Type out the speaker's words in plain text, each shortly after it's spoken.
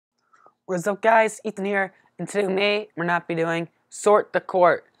What's up, guys? Ethan here, and today we're not be doing sort the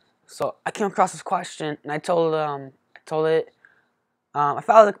court. So I came across this question, and I told it. I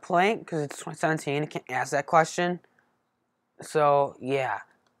filed a complaint because it's 2017. I can't ask that question. So yeah,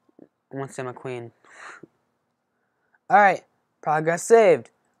 I want to say my queen. All right, progress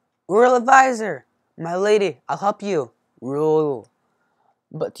saved. Rural advisor, my lady, I'll help you. Rule,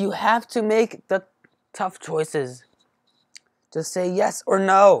 but you have to make the tough choices. Just say yes or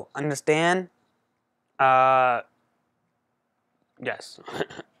no. Understand? Uh, yes.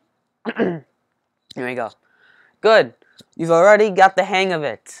 Here we go. Good. You've already got the hang of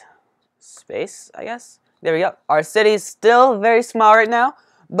it. Space, I guess. There we go. Our city's still very small right now,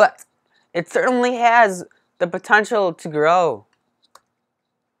 but it certainly has the potential to grow.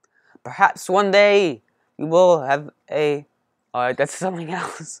 Perhaps one day we will have a... that's something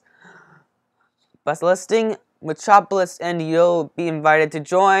else. Bus listing Metropolis, and you'll be invited to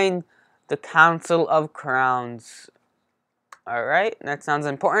join the Council of Crowns. Alright, that sounds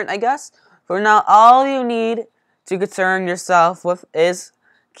important, I guess. For now, all you need to concern yourself with is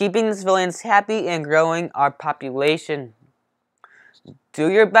keeping the civilians happy and growing our population. Do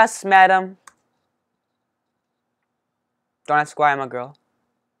your best, madam. Don't ask why I'm a girl.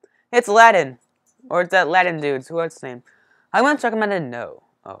 It's Latin. Or it's that Latin dude's. What's his name? I'm going to recommend a no.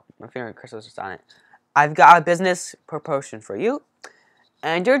 Oh, my finger crystal's just on it. I've got a business proposition for you.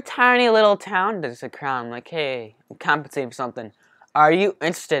 And your tiny little town, there's a crown. I'm like, hey, I'm compensating for something. Are you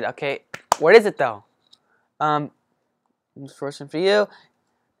interested? Okay, what is it though? Question for you.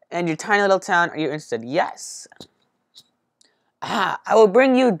 And your tiny little town, are you interested? Yes. I will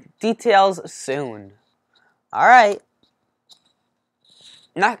bring you details soon. Alright.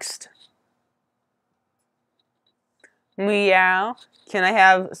 Next. Meow. Can I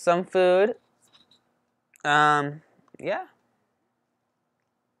have some food? Yeah.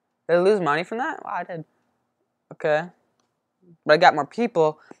 Did I lose money from that? Wow, I did. Okay. But I got more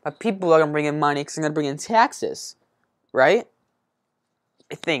people. But people are going to bring in money because they're going to bring in taxes. Right?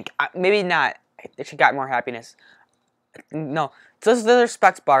 I think. Maybe not. They should got more happiness. No. So this is the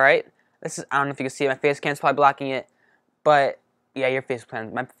respect bar, right? This is, I don't know if you can see it. My face cam's probably blocking it. But, yeah, my face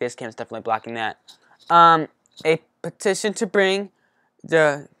cam is definitely blocking that. A petition to bring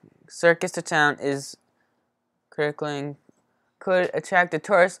the circus to town is crippling. Could attract the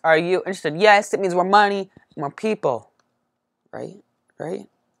tourists. Are you interested? Yes, it means more money, more people. Right? Right?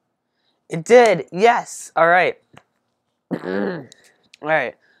 It did. Yes. All right. All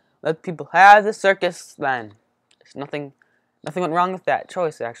right. Let people have the circus then. There's nothing went wrong with that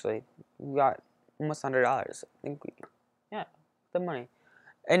choice, actually. We got almost $100. I think yeah, the money.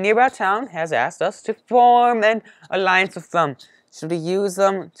 A nearby town has asked us to form an alliance with them. Should we use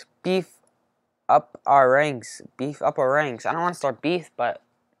them to beef up our ranks? Beef up our ranks. I don't want to start beef, but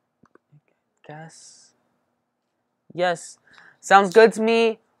guess. Yes. Sounds good to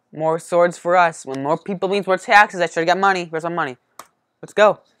me. More swords for us. When more people means more taxes, I should have got money. Where's my money? Let's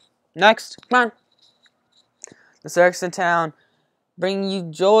go. Next. Come on. The circus in town. Bring you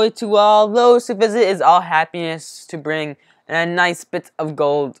joy to all those who visit is all happiness to bring, and a nice bit of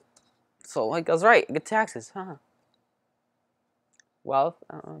gold. So it goes right. Good taxes, huh? Well,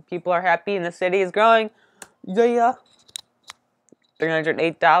 people are happy and the city is growing. Yeah.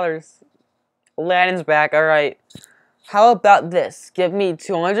 $308. Aladdin's back. All right. How about this? Give me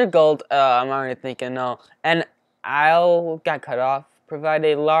 200 gold. I'm already thinking no. And I'll got cut off. Provide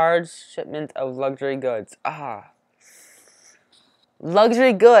a large shipment of luxury goods.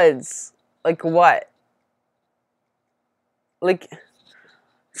 Luxury goods. Like what? Like,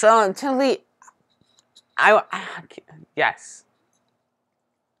 so technically, yes.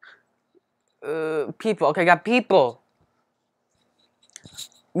 People. Okay, I got people.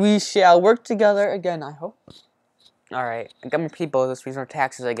 We shall work together again, I hope. Alright, I got more people. This means more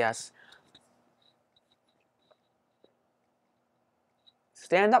taxes, I guess.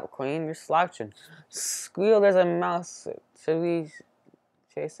 Stand up, queen. You're slouching. Squeal, there's a mouse. Should we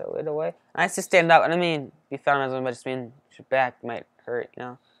chase it away? I say stand up. I don't mean be found as one, but just mean your back might hurt, you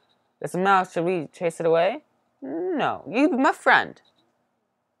know? There's a mouse. Should we chase it away? No. You be my friend.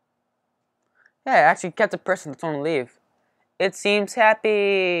 Yeah, I actually kept a person that's want to leave. It seems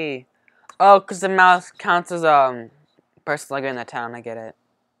happy. Oh, because the mouse counts as person living in the town. I get it.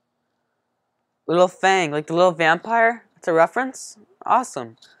 Little Fang, like the little vampire. That's a reference.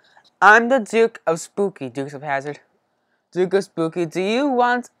 Awesome. I'm the Duke of Spooky. Dukes of Hazzard. Duke of Spooky. Do you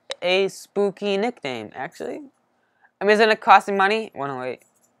want a spooky nickname? Actually, I mean, isn't it costing money? 108.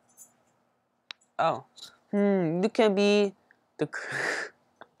 Oh. You can be the.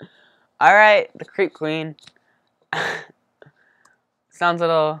 All right, the Creep Queen. Sounds a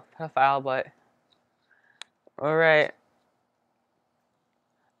little pedophile, but alright.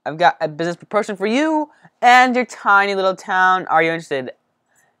 I've got a business proportion for you and your tiny little town. Are you interested?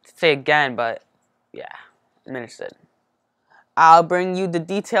 Say again, but yeah, I'm interested. I'll bring you the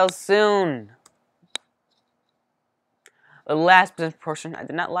details soon. The last business portion I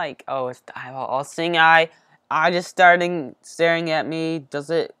did not like. Oh, it's the eyeball. All seeing eye. I just starting staring at me. Does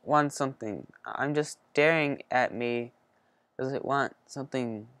it want something? I'm just staring at me. Does it want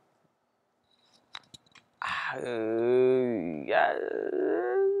something? Yeah.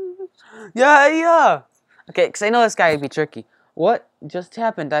 Yeah. Okay, because I know this guy would be tricky. What just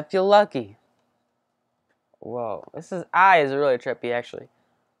happened? I feel lucky. Whoa, this eye is really trippy, actually.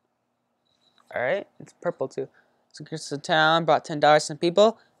 Alright, it's purple too. So here's the town, brought $10 some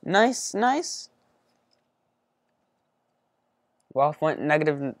people. Nice. Wealth went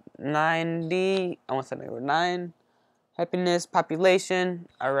negative 90. Almost said negative 9. Happiness, population.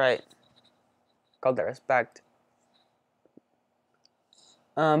 Alright. Called that respect.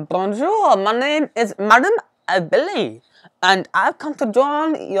 Bonjour, my name is Madame Billy, and I've come to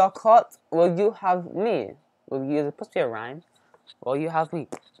join your court. Will you have me? Is it supposed to be a rhyme? Will you have me?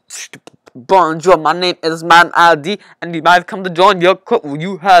 Bonjour, my name is Man ID, and I've come to join your court. Will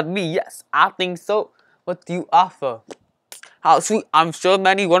you have me? Yes, I think so. What do you offer? How sweet! I'm sure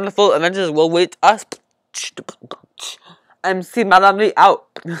many wonderful adventures will wait us. MC Madame out.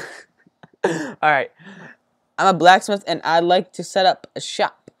 Alright. I'm a blacksmith and I'd like to set up a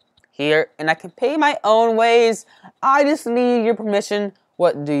shop here and I can pay my own ways. I just need your permission.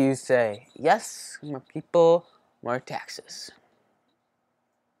 What do you say? Yes, more people, more taxes.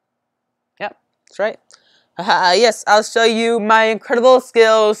 Yep, that's right. Yes, I'll show you my incredible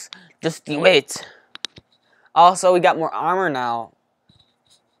skills. Just you wait. Also, we got more armor now.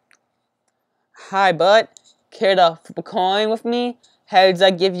 Hi, bud. Care to flip a coin with me? Heads,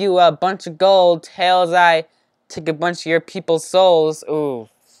 I give you a bunch of gold. Tails, I take a bunch of your people's souls. Ooh.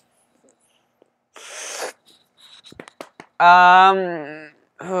 I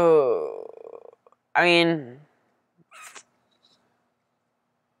mean,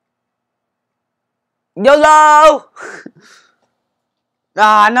 YOLO!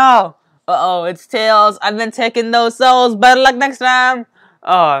 Ah, no. Uh-oh, it's Tails. I've been taking those souls. Better luck next time.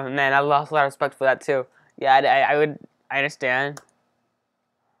 Oh, man, I lost a lot of respect for that, too. Yeah, I understand.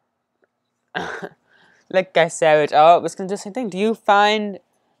 Like I said, oh, I was gonna do the same thing. Do you find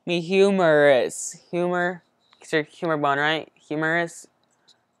me humorous? Humor? It's your humor bone, right? Humorous?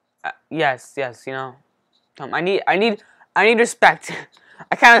 Yes, you know. I need respect.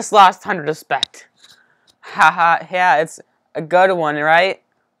 I kind of lost 100 respect. Haha, yeah, it's a good one, right?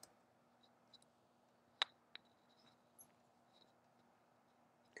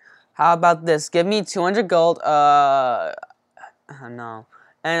 How about this? Give me 200 gold, no.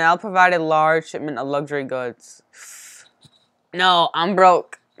 And I'll provide a large shipment of luxury goods. No, I'm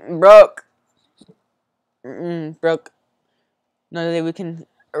broke. Broke. Broke. Another day we can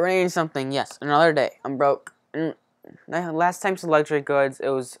arrange something. Yes, another day. I'm broke. Last time some luxury goods,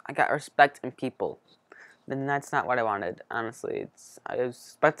 I got respect and people. Then that's not what I wanted. Honestly, I was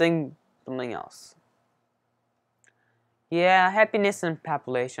expecting something else. Yeah, happiness and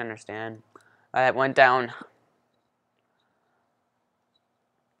population. Understand? That went down.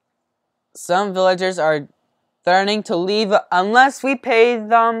 Some villagers are threatening to leave unless we pay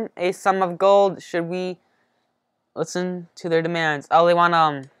them a sum of gold. Should we listen to their demands? Oh, they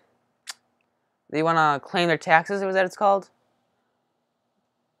wanna claim their taxes. Is that it's called?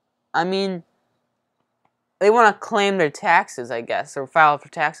 I mean, they wanna claim their taxes, I guess, or file for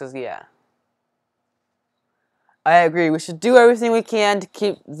taxes. Yeah, I agree. We should do everything we can to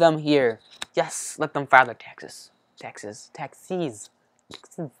keep them here. Yes, let them file their taxes. Taxes.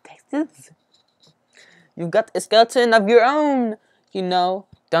 You've got a skeleton of your own, you know.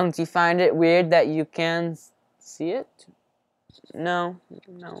 Don't you find it weird that you can see it? No.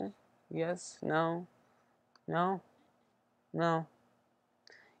 Yes. No. You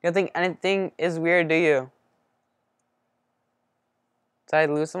don't think anything is weird, do you? Did I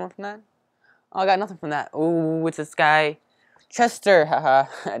lose someone from that? Oh, I got nothing from that. Ooh, it's this guy. Chester, haha.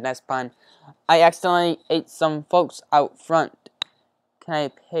 Nice pun. I accidentally ate some folks out front. Can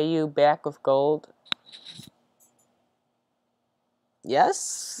I pay you back with gold?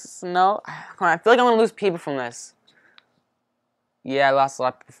 Yes? No? Come on, I feel like I'm gonna lose people from this. Yeah, I lost a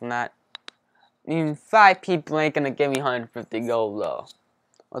lot of people from that. I mean, 5 people ain't gonna give me 150 gold, though.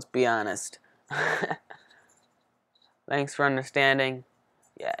 Let's be honest. Thanks for understanding.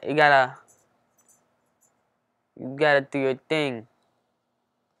 Yeah, you gotta do your thing.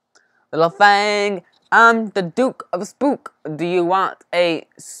 Little Fang, I'm the Duke of Spook. Do you want a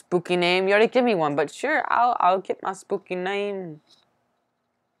spooky name? You already give me one, but sure, I'll get my spooky name.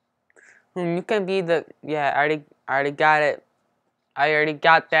 You can be the yeah. I already got it. I already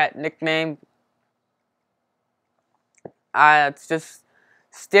got that nickname. It's just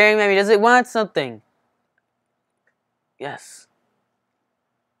staring at me. Does it want something? Yes.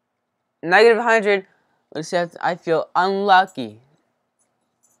 -100. Which says I feel unlucky.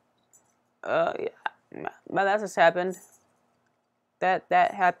 Yeah. Well, that just happened. That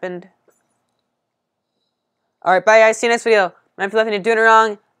happened. Alright, bye guys. See you next video. If you're doing it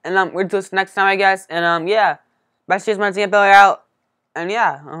wrong, and we'll do this next time, I guess. And yeah. Bye, cheers, Martin and Billy out. And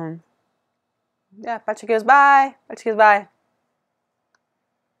yeah, bye, chicos, bye. Bye, chicos, bye.